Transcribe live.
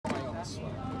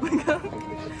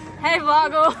Hey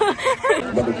Vlogel!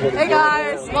 Hey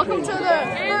guys, welcome to the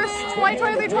first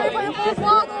 2023-2024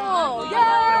 Vlogel!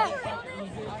 Yeah!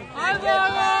 Hi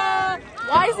Vlogel!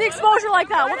 Why is the exposure like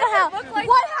that? What the hell?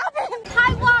 What happened?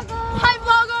 Hi Vlogel! Hi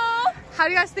Vlogel! How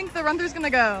do you guys think the run-through's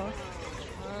gonna go?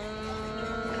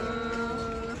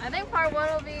 I think part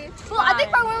 1 will be fine. I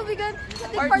think part 1 will be good. I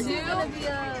think part 2 is gonna be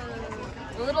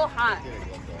a little hot.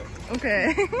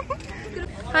 Okay.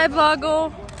 Hi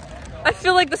Vlogel. I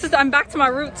feel like I'm back to my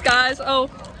roots, guys. Oh,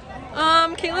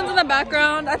 Caitlin's in the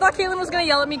background. I thought Caitlin was gonna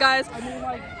yell at me, guys,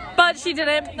 but she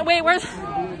didn't. Wait, let's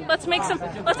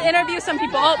interview some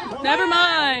people. Oh, never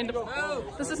mind.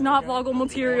 This is not Vlogel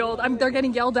material. They're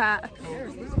getting yelled at.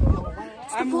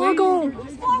 It's the Vlogel.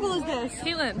 Whose Vlogel is this?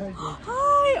 Caitlin.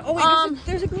 Hi. Oh wait,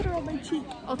 there's a glitter on my cheek.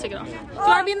 I'll take it off. Do you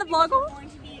wanna be in the Vlogel?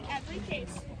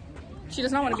 She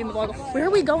does not want to be in the Vlogel. Where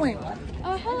are we going?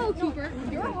 Hello Cooper.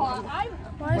 You're hot.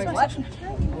 Wait, what?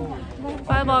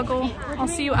 Bye Vlogel. I'll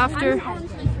see you after.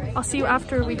 I'll see you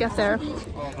after we get there.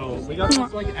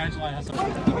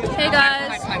 Hey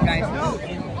guys.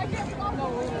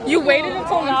 You waited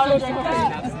until now to drink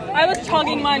that? I was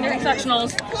chugging mine during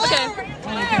sectionals. Okay.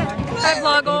 Hi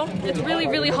Vlogel. It's really,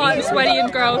 really hot and sweaty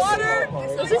and gross.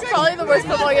 This is probably the worst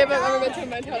football game I've ever been to in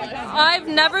my entire life. I've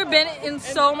never been in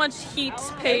so much heat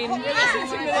pain.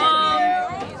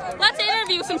 Let's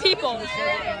interview some people.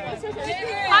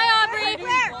 Hi Aubrey.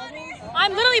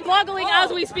 I'm literally vlogging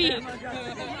as we speak.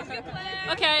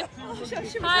 Okay.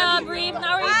 Hi Aubrey.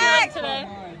 How are you feeling today?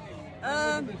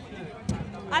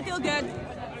 I feel good.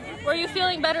 Were you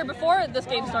feeling better before this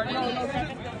game started?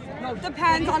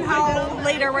 Depends on how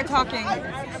later we're talking.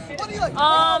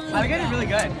 I'm getting really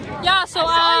good. Yeah, so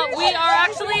we are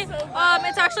actually,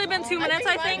 it's actually been 2 minutes,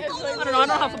 I think. I don't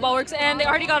know how football works, and they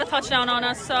already got a touchdown on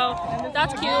us, so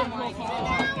that's cute.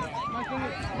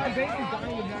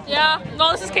 Yeah,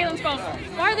 no, this is Caitlin's phone.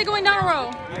 Why are they going down a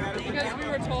row? Because we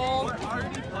were told.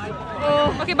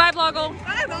 Oh, okay, bye Vlogel.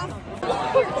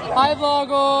 Hi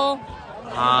Vlogel.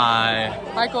 Hi.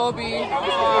 Hi Kobe.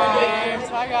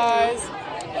 Hi guys.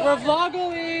 We're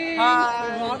vlogging. Hi.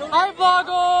 Hi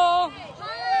Vlogel.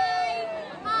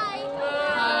 Hi.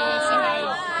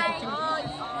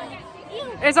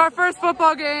 It's our first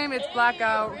football game. It's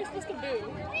blackout.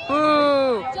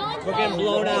 Boo. We're getting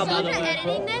blown out by the way.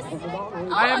 Editing this?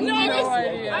 I have no idea.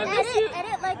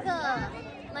 Edit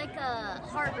like a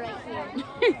heart right here.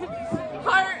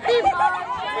 Heart.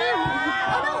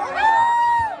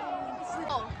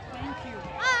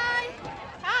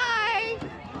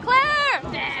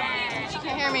 She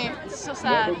can't hear me. It's so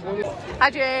sad. Hi,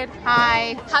 Jade.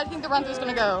 Hi. How do you think the run-through's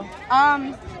gonna go?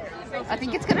 I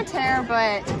think it's gonna tear,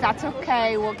 but that's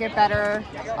okay. We'll get better.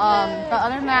 But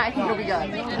other than that, I think it'll be good.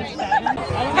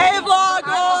 Hey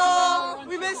Vlogel!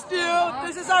 We missed you.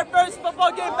 This is our first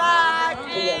football game back.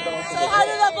 Say hi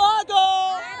to the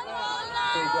Vlogel.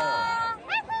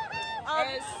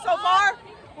 So far,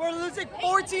 we're losing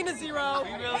 14-0.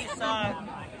 We really suck.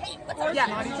 Yeah,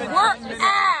 we're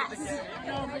ass.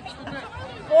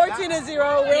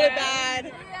 14-0, really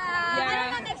bad.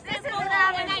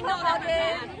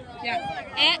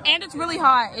 Yeah, and it's really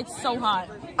hot. It's so hot.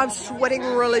 I'm sweating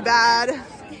really bad.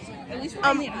 At least we're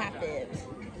only at half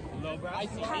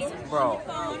Bro,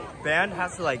 band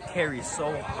has to like carry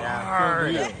so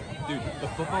hard. Dude, the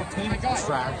football team is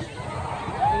trash.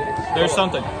 There's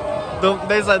something.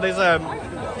 There's a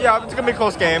yeah, it's gonna be a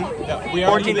close game. Yeah, we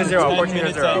 14-0.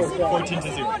 14-0.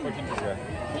 14-0.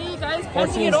 Hey guys,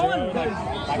 passing it on.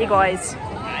 Hey guys.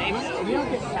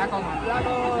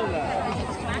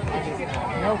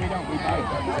 No, we don't. We buy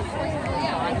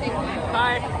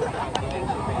Hi.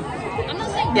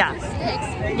 Yeah.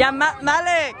 Yeah,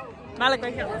 Malik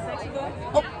right here.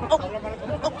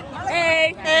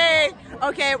 Hey.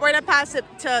 Okay, we're gonna pass it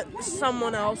to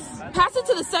someone else. Pass it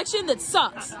to the section that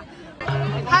sucks.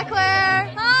 Hi, Claire.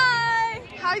 Hi.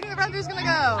 How do you think the run-through's gonna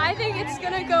go? I think it's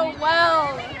gonna go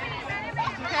well.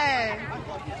 Okay.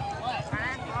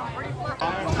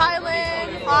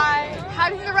 Highland. Hi. How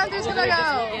do you think the run-through's gonna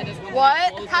go?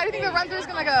 What? How do you think the run-through's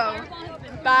gonna go?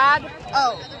 Bad?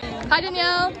 Oh. Hi,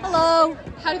 Danielle. Hello.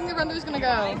 How do you think the run-through's gonna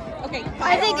go? Okay.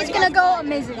 I think it's gonna go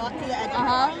amazing.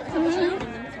 Uh-huh.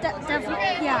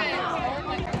 Definitely. Yeah.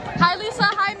 Hi, Lisa.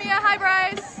 Hi, Mia. Hi,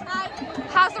 Bryce. Hi.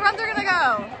 How's the run-through gonna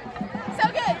go? So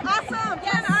good. Awesome.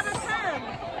 10 out of 10.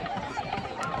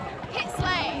 Hit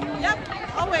slay. Yep.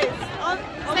 Always.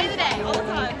 Say the day. All the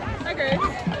time. Hi, Grace.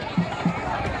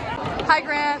 Hi,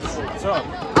 Grant. What's up?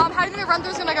 How do you think the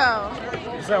run-through's gonna go?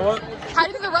 Is that what? How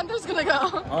do you think the run-through's gonna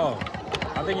go? Oh,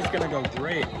 I think it's gonna go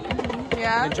great.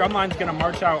 Yeah? The drum line's gonna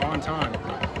march out on time.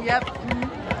 Yep.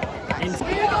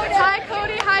 Hi,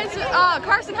 Cody. Hi,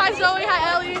 Carson, hi Zoe,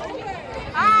 hi Ellie.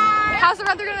 Hi. How's the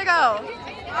run-through gonna go?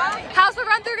 How's the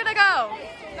run-through gonna go?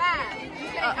 Bad.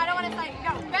 I don't want to say,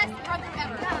 no, best run-through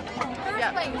ever.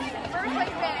 First place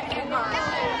band and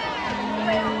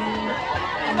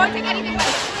won't take anything but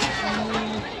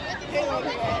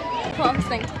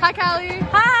Hi Callie.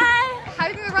 Hi. How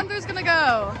do you think the run-through is gonna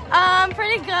go?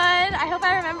 Pretty good. I hope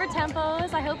I remember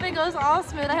tempos. I hope it goes all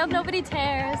smooth. I hope nobody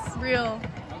tears. Real.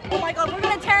 Oh my god, we're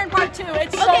gonna tear in part 2.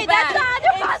 It's so Okay, bad. that's bad.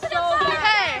 You're It's positive. so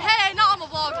bad. Hey, not on the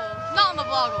vlogel. Not on the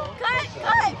vlogel. Cut.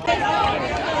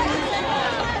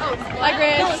 Hi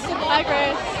Grace. Hi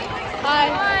Grace. Hi.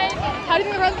 How do you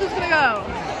think the run-through is gonna go?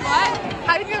 What?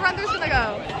 How do you think the run-through is gonna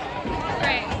go?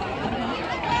 Great.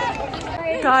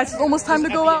 Guys, it's almost time to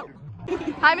go out.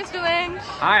 Hi, Mr. Lynch.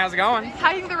 Hi, how's it going?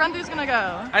 How do you think the run-through is gonna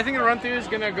go? I think the run-through is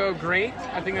gonna go great.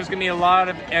 I think there's gonna be a lot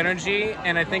of energy,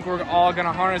 and I think we're all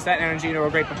gonna harness that energy into a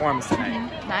great performance tonight.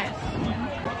 Nice.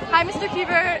 Hi, Mr.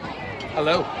 Kiebert.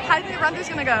 Hello. How do you think the run-through is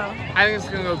gonna go? I think it's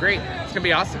gonna go great. It's gonna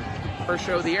be awesome. First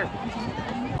show of the year.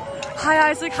 Hi,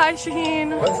 Isaac. Hi,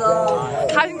 Shaheen. What's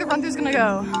up? How do you think the run-through is gonna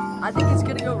go? I think it's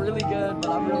gonna go really good,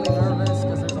 but I'm really nervous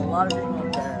because there's a lot of people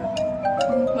up there.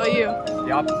 What about you?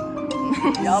 Yup.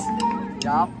 Yup.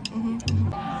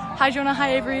 Hi, Jonah.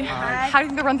 Hi, Avery. Hi. How do you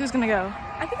think the run-through is gonna go?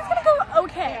 I think it's gonna go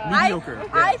okay. Mediocre.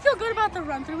 I feel good about the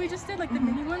run through we just did, like the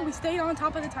mini one. We stayed on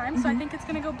top of the time, so I think it's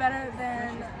gonna go better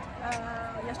than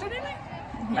yesterday night.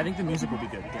 I think the music will be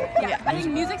good. Yeah, I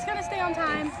think music's gonna stay on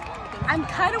time. I'm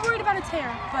kind of worried about a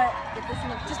tear, but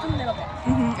just a little bit.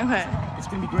 Okay. It's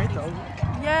gonna be great though.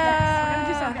 Yeah. We're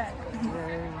gonna do so good.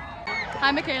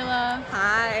 Hi, Michaela.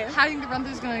 Hi. How do you think the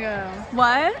run-through is gonna go?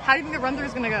 What? How do you think the run-through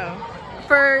is gonna go?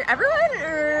 For everyone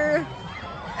or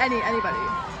Anybody.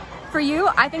 for you?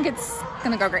 I think it's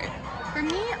gonna go great. For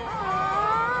me,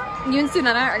 You and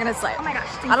Sunana are gonna slay. oh my gosh.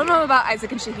 I don't know about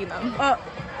Isaac and Shaheen though.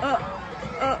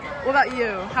 What about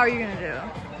you? How are you gonna do?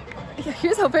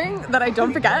 Here's hoping that I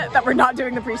don't forget that we're not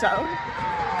doing the pre-show.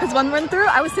 Because one went through,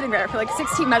 I was sitting there for like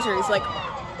 16 measures, like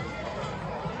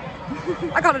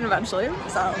I got it eventually,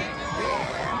 so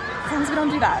as long as we don't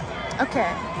do that.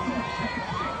 Okay.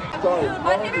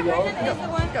 My favorite version is the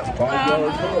one.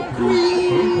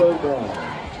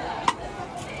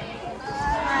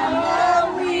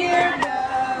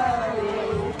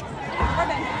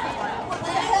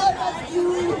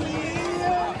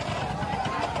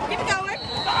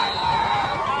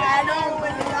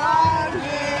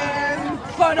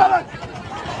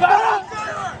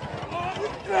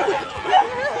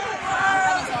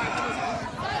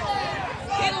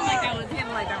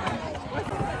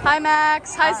 Hi,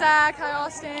 Max. Hi, Zach. Hi,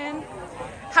 Austin.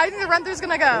 How do you think the run-through is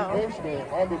gonna go?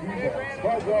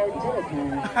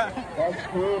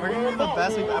 We're gonna be the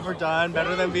best we've ever done,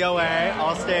 better than BOA,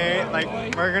 all state. Like,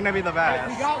 we're gonna be the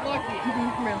best.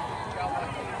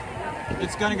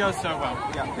 It's gonna go so well.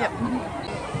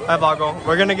 Hi, Vlogel.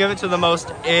 We're gonna give it to the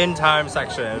most in-time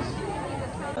section.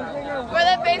 We're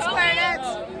the bass clarinets,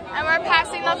 and we're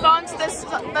passing the phone to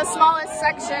the smallest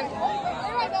section.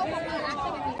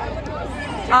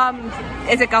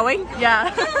 Is it going? Yeah.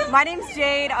 My name's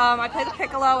Jade. I play the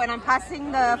piccolo and I'm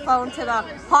passing the phone to the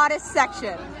hottest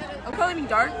section. I'm calling me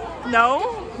dark.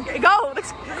 No? Go.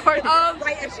 Let's record.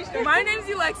 My name's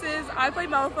Alexis. I play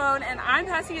mellophone and I'm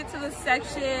passing it to the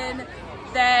section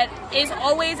that is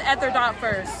always at their dot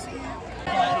first.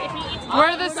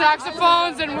 We're the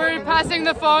saxophones and we're passing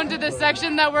the phone to the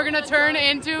section that we're gonna turn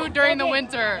into during the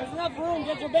winter.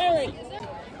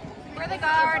 We're the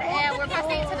guard, and we're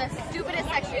passing it to the stupidest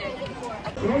section.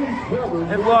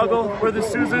 And Vlogel, we're the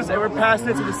Susans, and we're passing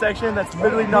it to the section that's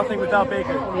literally nothing without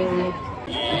Baker.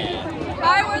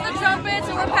 Hi, we're the trumpets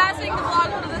and we're passing the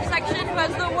Vlogel to the section who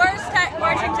has the worst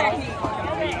marching technique.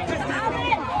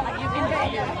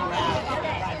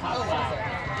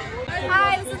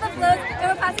 Hi, this is the flute, and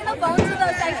we're passing the phone to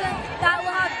the section that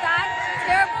will have bad,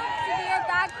 terrible, severe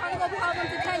bad carnival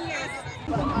problems in 10 years.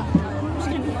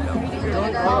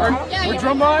 We're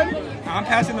Drummond. I'm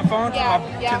passing the phone to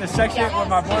the section with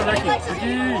my boy Ricky.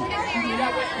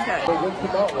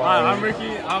 Hi, I'm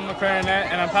Ricky. I'm the clarinet,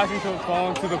 and I'm passing the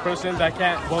phone to the person that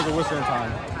can't blow the whistle in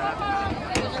time.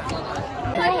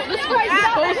 Bro, this guy's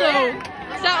bozo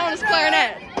sat on his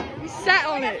clarinet. He sat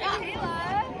on it.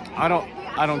 I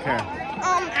don't care.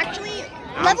 Actually,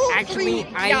 level 3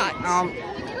 yachts.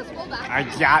 I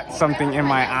got something in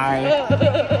my eye.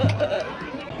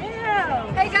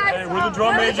 Hey guys, Hey, we're the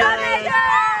drum majors.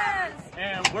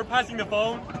 And we're passing the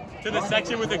phone to the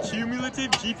section with a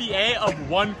cumulative GPA of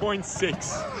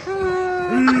 1.6.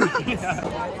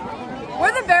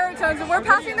 We're the baritones, and we're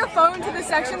passing the phone to the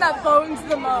section that phones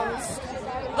the most.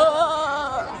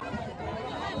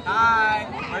 Hi,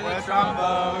 we're the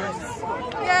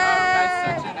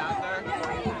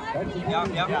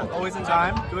Yeah, always in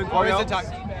time. Doing Always choreo. in time.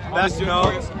 Best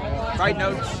notes. Right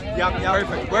notes. Yep.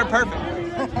 Perfect. We're perfect.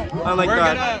 Unlike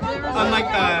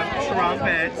the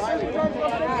trumpets.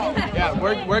 Yeah,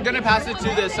 we're gonna pass it to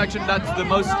the section that's the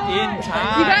most in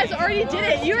time. You guys already did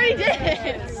it. You already did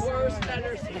it.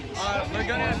 We're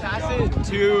gonna pass it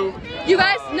to. You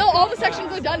guys, no, all the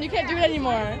sections are done. You can't do it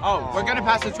anymore. Oh, we're gonna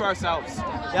pass it to ourselves.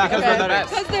 Yeah, because we're the best.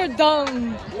 Because they're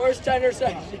dumb. Worst tenor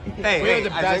section. Hey, We're the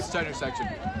best tenor section.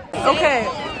 Okay,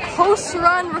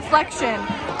 post-run reflection.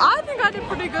 I think I did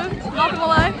pretty good, not gonna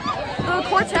lie. The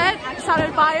quartet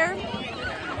sounded fire.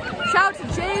 Shout out to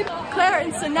Jade, Claire,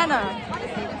 and Sanena.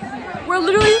 We're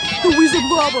literally the Wizard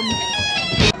album.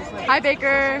 Hi,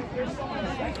 Baker.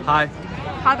 Hi.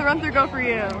 How'd the run-through go for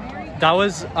you? That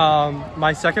was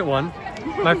my second one.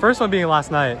 My first one being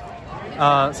last night.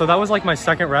 So that was like my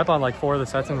second rep on like 4 of the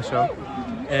sets in the show.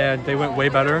 And they went way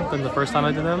better than the first time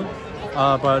I did them.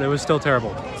 But it was still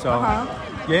terrible. So,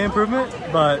 yay improvement,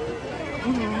 but...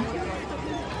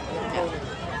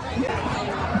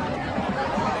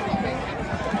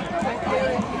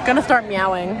 Gonna start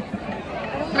meowing.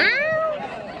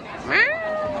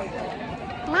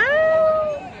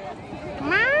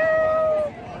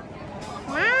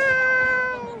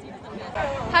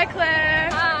 Hi, Claire.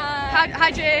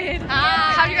 Hi, Jade.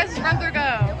 How'd you guys' run-through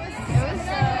go?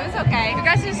 It was okay. You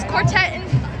guys' quartet and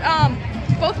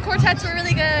both quartets were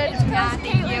really good. Yeah,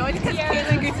 thank you. It's because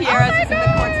Caitlin Gutierrez is in the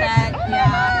quartet.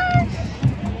 Yeah.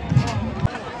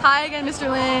 Hi again, Mr.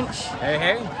 Lynch. Hey,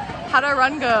 hey. How'd our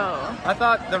run go? I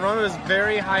thought the run was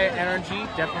very high energy,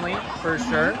 definitely, for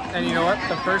sure. And you know what?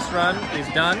 The first run is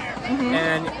done.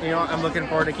 And, you know, I'm looking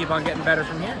forward to keep on getting better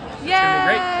from here. It's going to be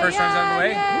great. First run's on the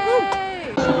way.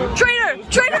 Traitor!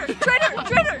 Traitor! Traitor!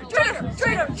 Traitor! Traitor!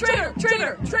 Traitor! Traitor!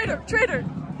 Traitor! Traitor! Traitor!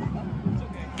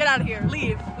 Get out of here.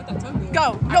 Leave.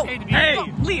 Go. No. Hey. Go.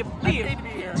 Leave. Leave.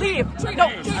 Leave. No.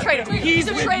 He's a traitor. He's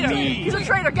a traitor. He's a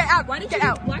traitor. Get out. Get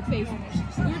out. Blackface.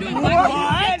 We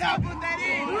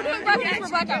were doing blackface for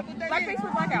blackout. Blackface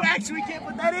for blackout. You actually can't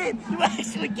put that in. You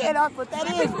actually cannot put that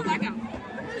in. For blackout.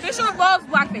 Fisher loves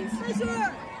blackface.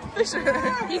 Fisher.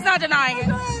 He's not denying it.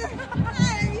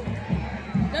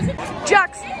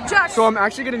 Jax. So I'm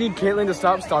actually going to need Caitlin to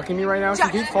stop stalking me right now. She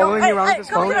keeps following me around with this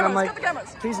phone, and I'm like,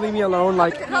 please leave me alone.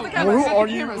 Like, who are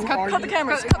you? Cut the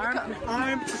cameras. The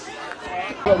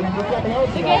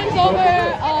game's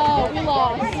over. We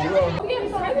lost.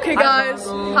 Okay, guys.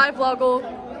 Hi, Vlogel.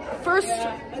 First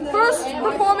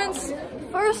performance.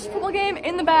 First football game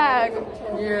in the bag.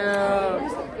 Yeah.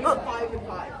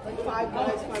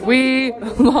 We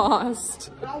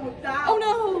lost. Oh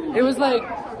no. It was like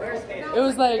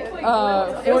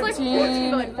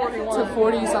 14 to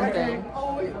 40 something.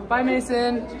 Bye,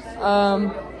 Mason.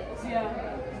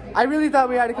 I really thought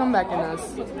we had a comeback in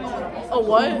us. A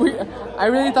what? I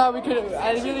really thought we could.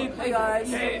 Hey guys.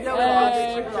 Do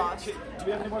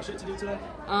we have any more shit to do today?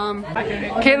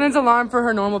 Caitlin's alarm for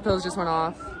her normal pills just went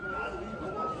off.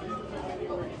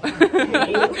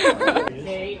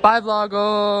 Bye,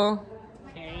 Vlogel.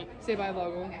 Say bye,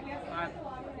 Vlogel.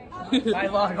 Bye,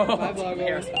 Vlogel. Bye,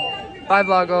 Vlogel. Bye,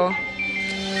 Vlogel.